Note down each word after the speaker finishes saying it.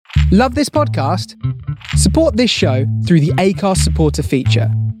Love this podcast? Support this show through the Acast supporter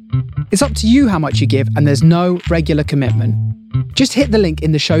feature. It's up to you how much you give, and there's no regular commitment. Just hit the link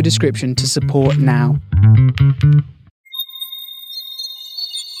in the show description to support now.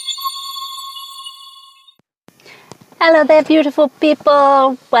 Hello there, beautiful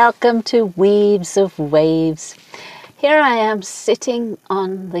people. Welcome to Weaves of Waves. Here I am sitting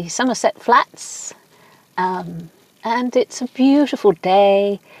on the Somerset Flats, and it's a beautiful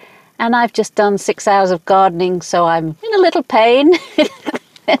day. And I've just done 6 hours of gardening, so I'm in a little pain.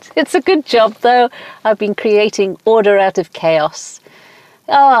 It's a good job, though. I've been creating order out of chaos.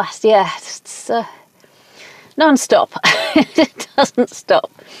 Oh, yeah, it's non-stop. It doesn't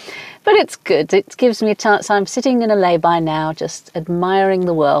stop. But it's good. It gives me a chance. I'm sitting in a lay-by now, just admiring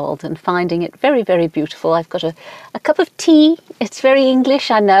the world and finding it very, very beautiful. I've got a cup of tea. It's very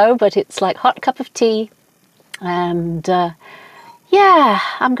English, I know, but it's like hot cup of tea. And yeah,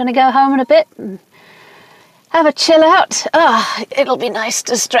 I'm going to go home in a bit and have a chill out. Oh, it'll be nice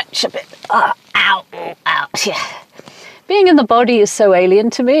to stretch a bit. Oh, ow, ow, yeah. Being in the body is so alien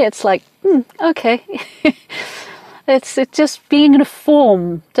to me. It's like, okay. It's just being in a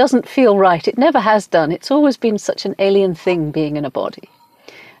form doesn't feel right. It never has done. It's always been such an alien thing, being in a body.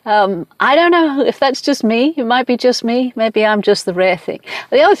 I don't know if that's just me. It might be just me. Maybe I'm just the rare thing.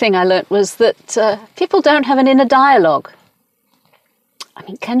 The other thing I learnt was that people don't have an inner dialogue. I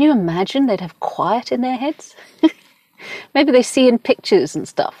mean, can you imagine they'd have quiet in their heads? Maybe they see in pictures and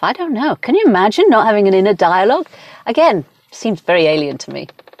stuff. I don't know. Can you imagine not having an inner dialogue? Again, seems very alien to me.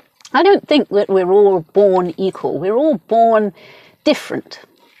 I don't think that we're all born equal. We're all born different.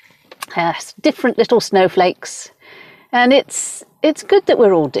 Different little snowflakes. And it's good that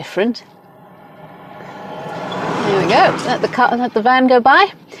we're all different. There we go. Let the van go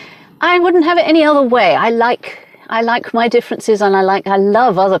by. I wouldn't have it any other way. I like my differences, and I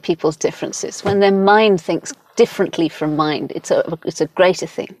love other people's differences. When their mind thinks differently from mine, it's a greater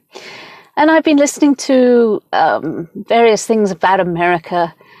thing. And I've been listening to various things about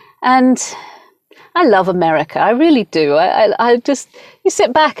America, and I love America. I really do. I just, you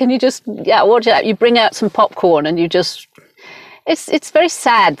sit back and you just, watch out. You bring out some popcorn and you just, it's very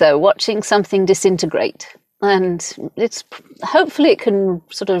sad though, watching something disintegrate. And hopefully it can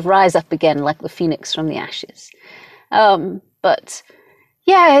sort of rise up again like the phoenix from the ashes. But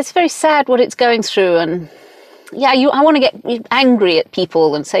yeah, it's very sad what it's going through, and I want to get angry at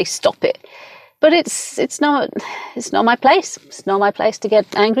people and say stop it, but it's not my place. It's not my place to get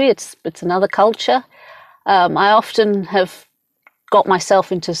angry. It's another culture. I often have got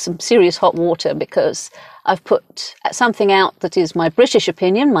myself into some serious hot water because I've put something out that is my British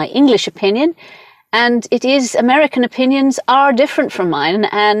opinion, my English opinion, and American opinions are different from mine,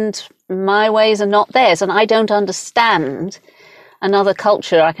 and my ways are not theirs, and I don't understand another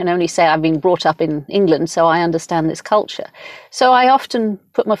culture. I can only say I've been brought up in England, so I understand this culture. So I often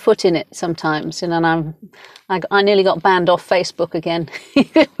put my foot in it sometimes, and then I nearly got banned off Facebook again.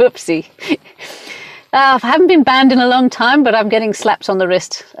 Whoopsie. I haven't been banned in a long time, but I'm getting slaps on the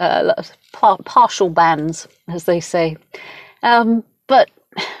wrist, partial bans, as they say. But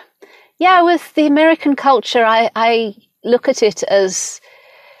yeah, with the American culture, I look at it as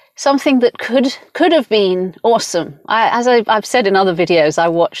something that could have been awesome. As I've said in other videos, I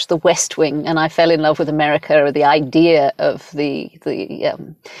watched The West Wing and I fell in love with America, or the idea of the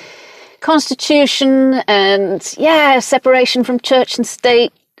Constitution and separation from church and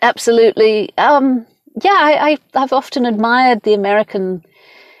state. Absolutely. I've often admired the American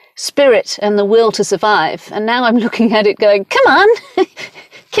spirit and the will to survive. And now I'm looking at it going, come on,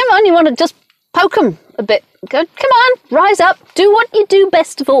 come on, you want to just poke them a bit. Go, come on, rise up, do what you do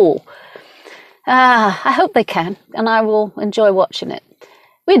best of all. I hope they can, and I will enjoy watching it.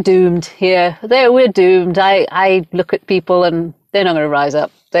 We're doomed here. We're doomed. I look at people and they're not going to rise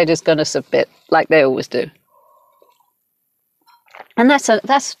up. They're just going to submit like they always do. And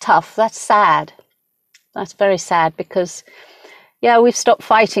that's tough. That's sad. That's very sad because, we've stopped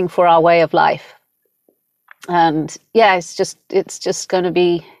fighting for our way of life. And it's just going to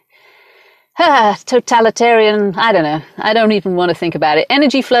be totalitarian. I don't know. I don't even want to think about it.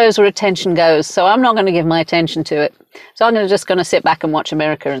 Energy flows where attention goes, so I'm not going to give my attention to it. So I'm just going to sit back and watch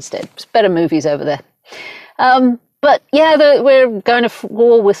America instead. It's better movies over there. But we're going to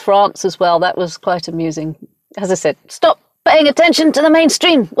war with France as well. That was quite amusing. As I said, stop paying attention to the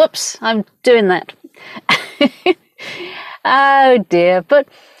mainstream. Whoops, I'm doing that. Oh dear. But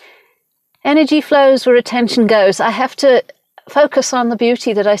energy flows where attention goes. I have to focus on the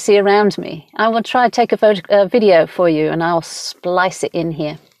beauty that I see around me. I will try to take a video for you, and I'll splice it in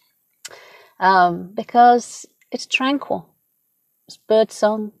here. Because it's tranquil. It's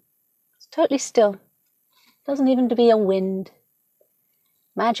birdsong. Totally still. Doesn't even to be a wind.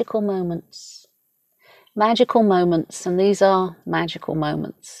 Magical moments. Magical moments, and these are magical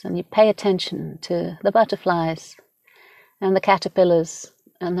moments. And you pay attention to the butterflies and the caterpillars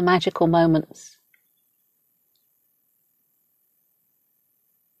and the magical moments.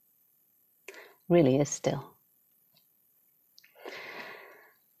 Really is still.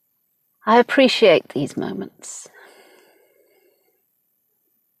 I appreciate these moments.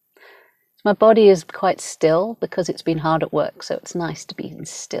 My body is quite still because it's been hard at work, so it's nice to be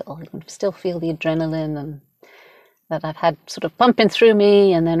still. You can still feel the adrenaline and that I've had sort of pumping through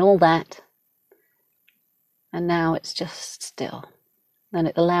me and then all that. And now it's just still. And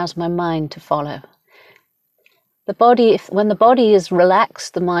it allows my mind to follow. The body, when the body is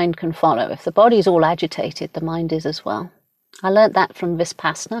relaxed, the mind can follow. If the body is all agitated, the mind is as well. I learnt that from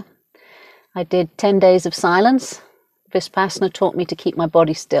Vipassana. I did 10 days of silence. Vipassana taught me to keep my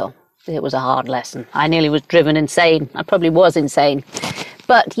body still. It was a hard lesson. I nearly was driven insane. I probably was insane.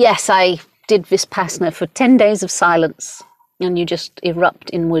 But yes, I did Vipassana for 10 days of silence. And you just erupt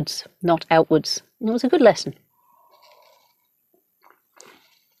inwards, not outwards. And it was a good lesson.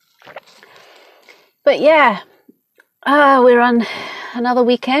 But yeah, we're on another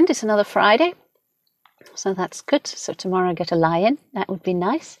weekend. It's another Friday. So that's good. So tomorrow I get to lie in. That would be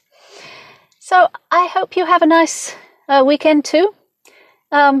nice. So I hope you have a nice weekend too.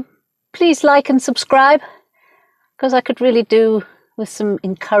 Please like and subscribe, because I could really do with some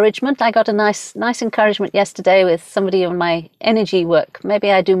encouragement. I got a nice encouragement yesterday with somebody on my energy work.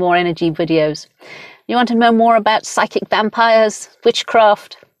 Maybe I do more energy videos. You want to know more about psychic vampires,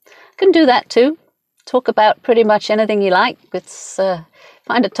 witchcraft? I can do that too. Talk about pretty much anything you like. It's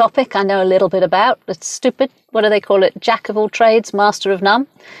find a topic I know a little bit about. It's stupid. What do they call it? Jack of all trades, master of none.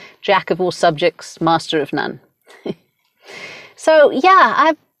 Jack of all subjects, master of none. So yeah,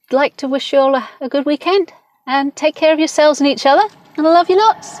 I'd like to wish you all a good weekend, and take care of yourselves and each other, and I love you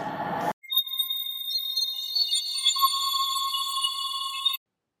lots.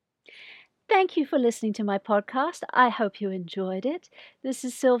 Thank you for listening to my podcast. I hope you enjoyed it. This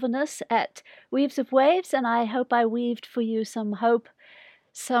is Sylvanus at Weaves of Waves, and I hope I weaved for you some hope,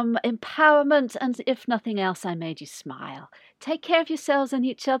 some empowerment, and if nothing else, I made you smile. Take care of yourselves and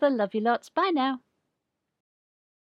each other. Love you lots. Bye now.